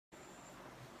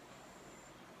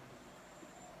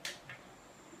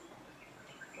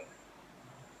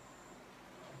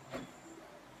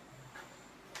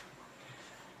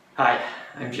Hi,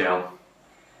 I'm Joe.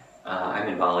 I'm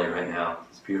in Bali right now.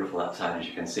 It's beautiful outside, as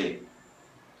you can see.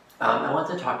 I want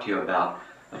to talk to you about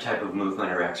a type of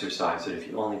movement or exercise that if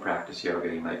you only practice yoga,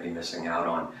 you might be missing out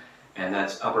on, and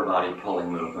that's upper body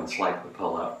pulling movements like the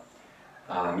pull-up.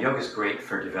 Yoga is great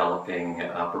for developing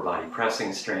upper body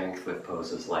pressing strength with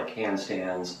poses like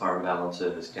handstands, arm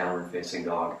balances, downward facing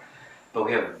dog, but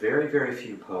we have very, very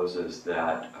few poses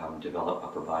that develop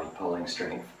upper body pulling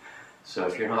strength. So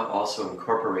if you're not also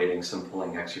incorporating some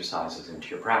pulling exercises into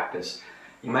your practice,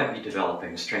 you might be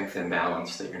developing strength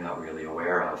imbalance that you're not really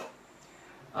aware of.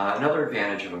 Another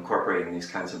advantage of incorporating these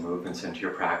kinds of movements into your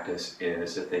practice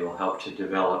is that they will help to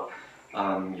develop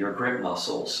your grip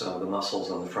muscles, so the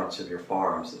muscles on the fronts of your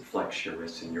forearms that flex your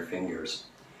wrists and your fingers.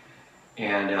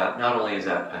 And not only is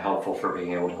that helpful for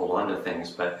being able to hold on to things,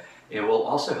 but it will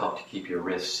also help to keep your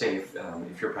wrists safe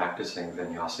if you're practicing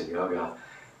vinyasa yoga.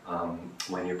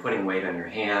 When you're putting weight on your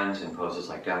hands in poses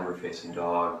like downward facing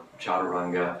dog,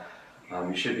 chaturanga,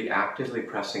 you should be actively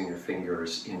pressing your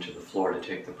fingers into the floor to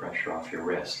take the pressure off your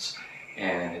wrists.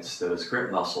 And it's those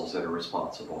grip muscles that are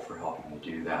responsible for helping you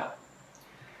do that.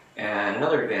 And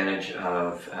another advantage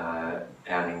of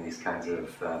adding these kinds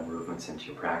of movements into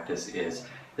your practice is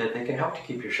that they can help to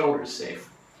keep your shoulders safe.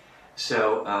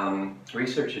 So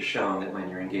research has shown that when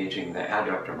you're engaging the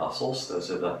adductor muscles,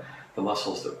 those are the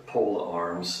muscles that pull the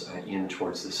arms in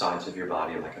towards the sides of your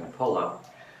body like in a pull-up,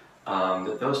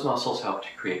 that those muscles help to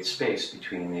create space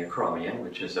between the acromion,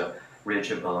 which is a ridge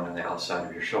of bone on the outside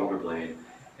of your shoulder blade,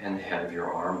 and the head of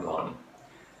your arm bone.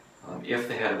 If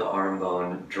the head of the arm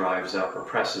bone drives up or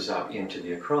presses up into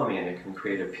the acromion, it can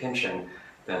create a pinching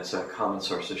that's a common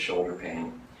source of shoulder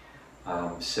pain.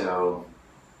 So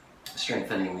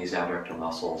strengthening these adductor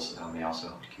muscles may also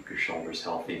help to keep your shoulders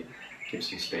healthy, keep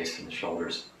some space in the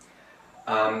shoulders.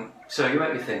 So you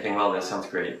might be thinking, well, that sounds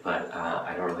great, but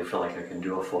I don't really feel like I can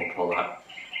do a full pull-up,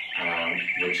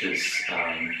 which is,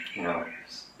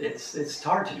 it's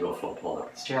hard to do a full pull-up.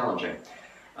 It's challenging.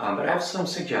 But I have some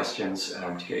suggestions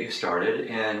to get you started,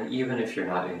 and even if you're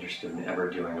not interested in ever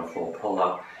doing a full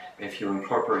pull-up, if you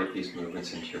incorporate these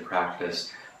movements into your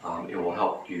practice, it will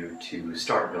help you to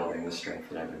start building the strength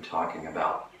that I've been talking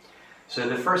about. So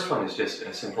the first one is just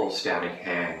a simple static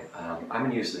hang. I'm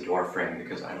going to use the door frame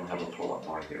because I don't have a pull-up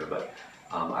bar here, but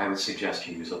I would suggest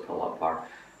you use a pull-up bar.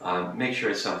 Make sure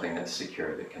it's something that's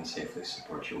secure that can safely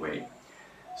support your weight.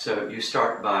 So you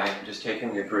start by just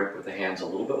taking your grip with the hands a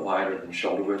little bit wider than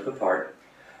shoulder width apart.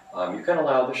 You can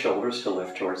allow the shoulders to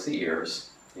lift towards the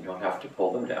ears. You don't have to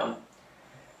pull them down.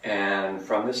 And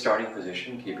from the starting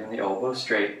position, keeping the elbows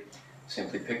straight,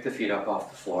 simply pick the feet up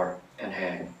off the floor and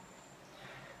hang.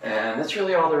 And that's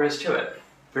really all there is to it.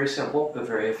 Very simple, but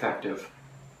very effective.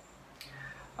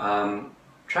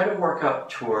 Try to work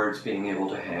up towards being able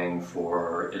to hang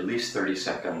for at least 30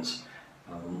 seconds.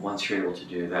 Once you're able to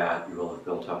do that, you will have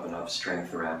built up enough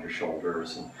strength around your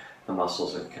shoulders and the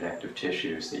muscles and connective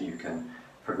tissues that you can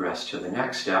progress to the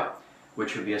next step,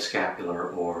 which would be a scapular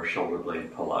or shoulder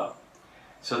blade pull-up.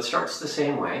 So it starts the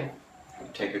same way. You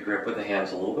take a grip with the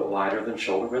hands a little bit wider than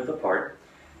shoulder width apart,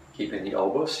 keeping the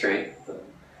elbows straight.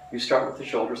 You start with the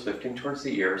shoulders lifting towards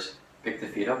the ears, pick the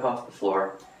feet up off the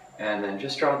floor, and then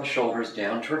just draw the shoulders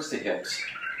down towards the hips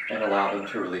and allow them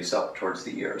to release up towards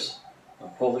the ears. Now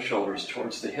pull the shoulders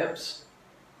towards the hips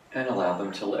and allow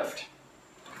them to lift.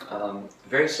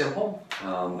 Very simple,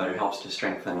 but it helps to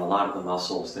strengthen a lot of the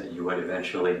muscles that you would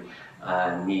eventually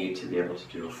need to be able to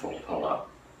do a full pull-up.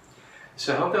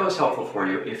 So I hope that was helpful for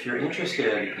you. If you're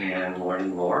interested in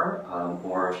learning more,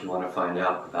 or if you want to find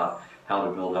out about how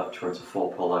to build up towards a full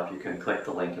pull-up, you can click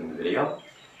the link in the video.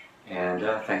 And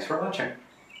thanks for watching.